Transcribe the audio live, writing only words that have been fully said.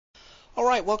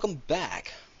Alright, welcome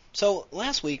back. So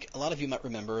last week, a lot of you might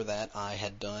remember that I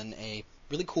had done a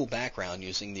really cool background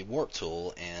using the warp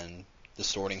tool and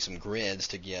distorting some grids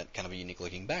to get kind of a unique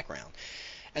looking background.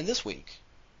 And this week,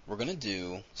 we're going to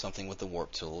do something with the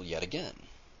warp tool yet again.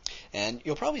 And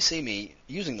you'll probably see me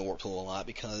using the warp tool a lot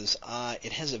because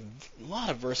it has a lot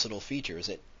of versatile features.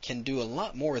 It can do a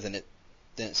lot more than it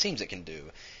seems it can do.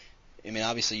 I mean,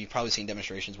 obviously, you've probably seen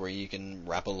demonstrations where you can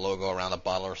wrap a logo around a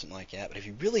bottle or something like that, but if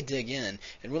you really dig in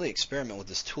and really experiment with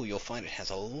this tool, you'll find it has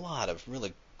a lot of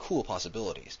really cool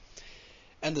possibilities.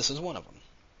 And this is one of them.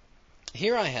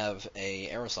 Here I have a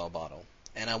aerosol bottle,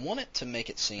 and I want it to make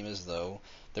it seem as though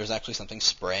there's actually something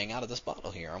spraying out of this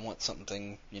bottle here. I want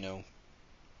something,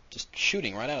 just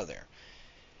shooting right out of there.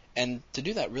 And to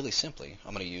do that really simply,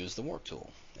 I'm going to use the warp tool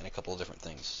and a couple of different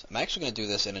things. I'm actually going to do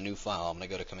this in a new file. I'm going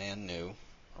to go to Command New,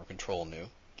 or Control New,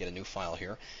 get a new file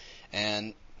here,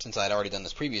 and since I'd already done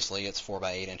this previously, it's 4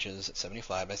 by 8 inches at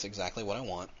 75. That's exactly what I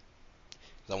want,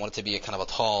 because I want it to be a kind of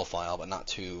a tall file, but not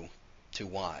too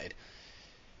wide.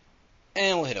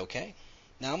 And we'll hit OK.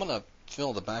 Now I'm going to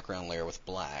fill the background layer with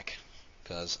black,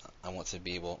 because I want to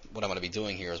be able. What I'm going to be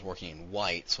doing here is working in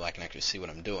white, so I can actually see what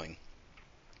I'm doing.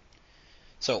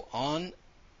 So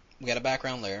we got a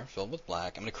background layer filled with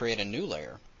black. I'm going to create a new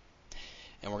layer,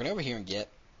 and we're going to over here and get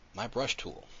my brush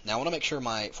tool. Now I want to make sure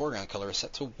my foreground color is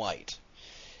set to white.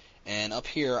 And up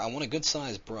here I want a good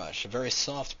sized brush, a very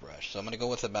soft brush. So I'm going to go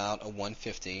with about a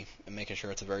 150 and making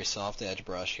sure it's a very soft edge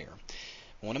brush here.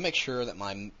 I want to make sure that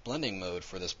my blending mode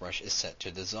for this brush is set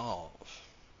to dissolve.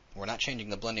 We're not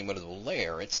changing the blending mode of the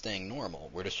layer, it's staying normal.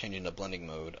 We're just changing the blending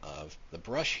mode of the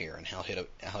brush here and how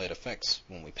it affects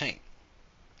when we paint.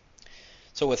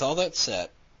 So with all that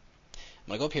set, I'm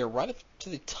going to go up here right up to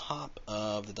the top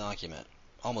of the document,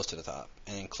 almost to the top,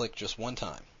 and then click just one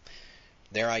time.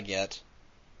 There I get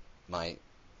my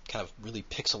kind of really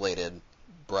pixelated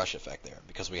brush effect there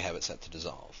because we have it set to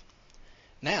dissolve.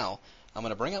 Now I'm going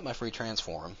to bring up my free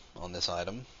transform on this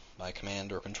item by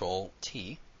Command or Control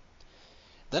T.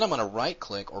 Then I'm going to right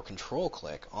click or control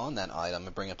click on that item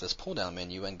and bring up this pull down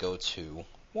menu and go to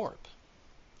warp.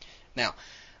 Now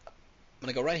I'm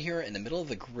going to go right here in the middle of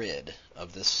the grid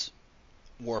of this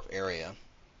warp area,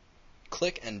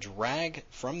 click and drag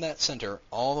from that center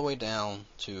all the way down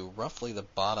to roughly the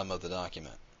bottom of the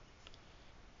document.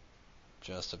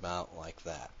 Just about like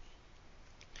that.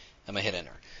 I'm going to hit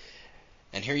enter.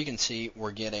 And here you can see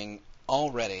we're getting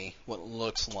already what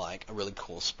looks like a really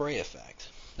cool spray effect.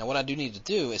 Now what I do need to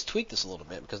do is tweak this a little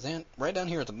bit, because then right down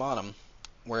here at the bottom,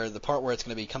 where the part where it's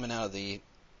going to be coming out of the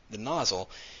nozzle,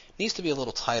 needs to be a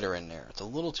little tighter in there. It's a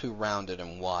little too rounded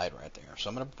and wide right there. So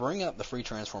I'm going to bring up the free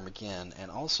transform again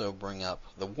and also bring up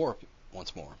the warp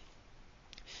once more.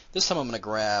 This time I'm going to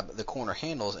grab the corner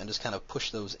handles and just kind of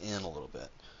push those in a little bit,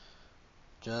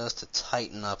 just to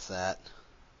tighten up that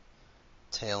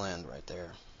tail end right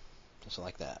there, just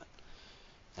like that.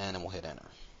 And then we'll hit enter.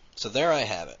 So there I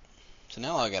have it. So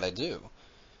now all I got to do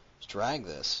is drag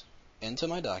this into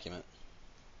my document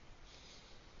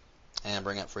and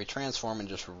bring up free transform and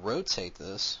just rotate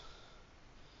this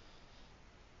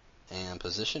and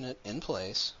position it in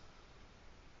place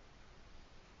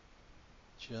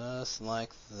just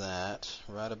like that,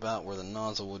 right about where the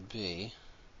nozzle would be.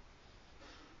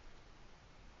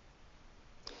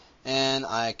 And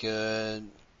I could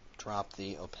drop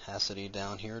the opacity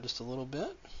down here just a little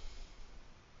bit,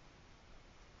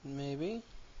 maybe,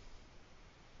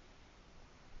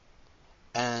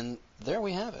 and there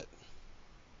we have it.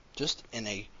 Just in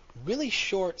a really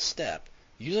short step,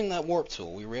 using that warp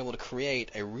tool, we were able to create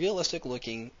a realistic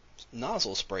looking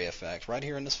nozzle spray effect right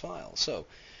here in this file. So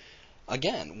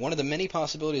again, one of the many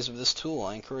possibilities of this tool.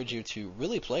 I encourage you to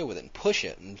really play with it and push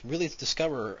it and really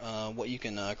discover what you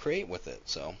can create with it.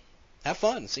 So have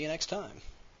fun. See you next time.